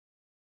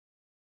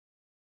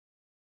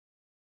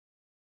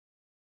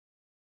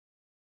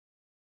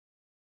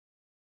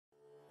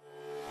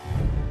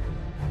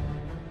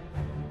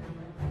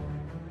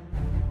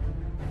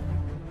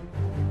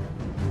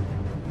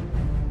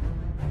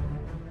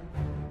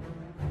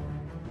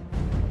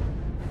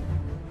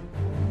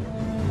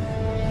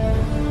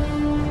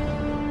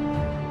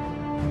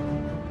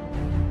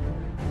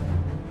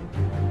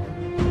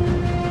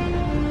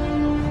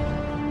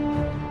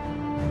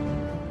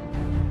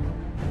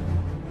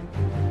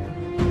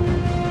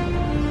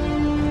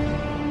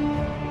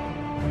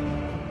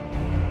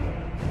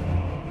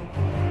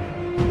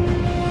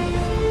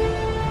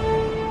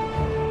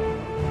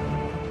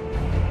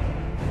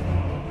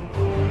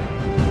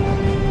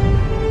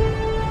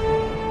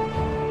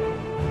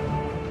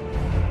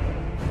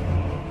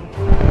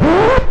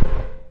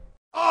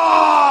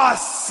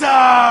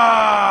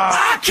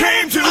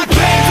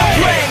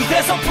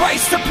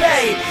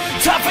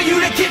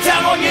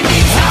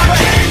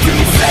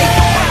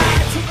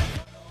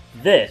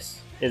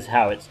This is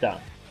how it's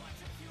done.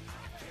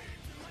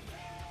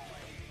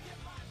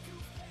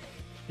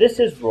 This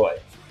is Roy.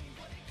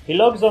 He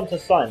logs on to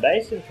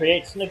SignBase and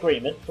creates an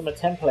agreement from a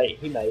template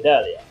he made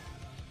earlier.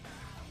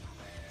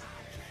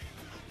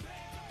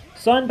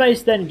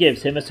 SignBase then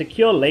gives him a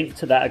secure link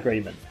to that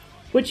agreement,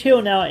 which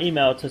he'll now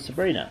email to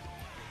Sabrina,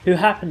 who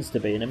happens to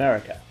be in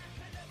America.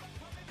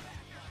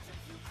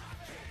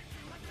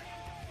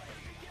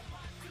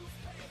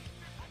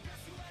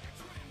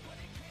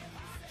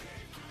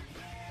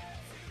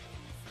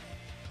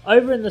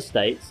 Over in the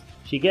States,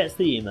 she gets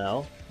the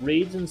email,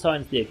 reads and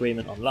signs the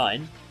agreement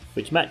online,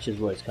 which matches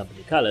Roy's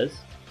company colours.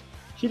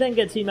 She then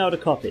gets emailed a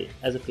copy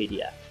as a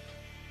PDF.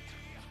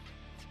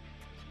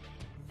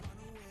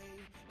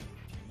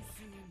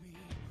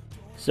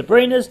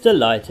 Sabrina's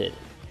delighted.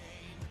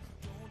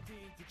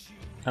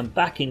 And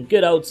back in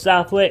good old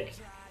Southwick,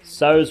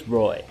 so's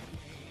Roy.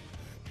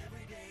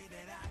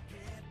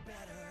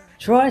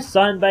 Try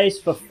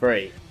SignBase for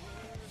free.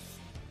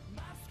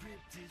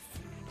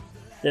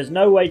 There's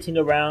no waiting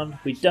around,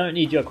 we don't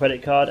need your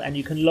credit card, and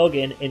you can log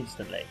in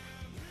instantly.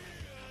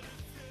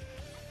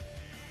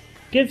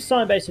 Give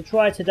SignBase a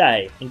try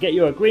today and get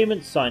your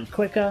agreement signed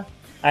quicker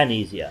and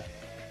easier.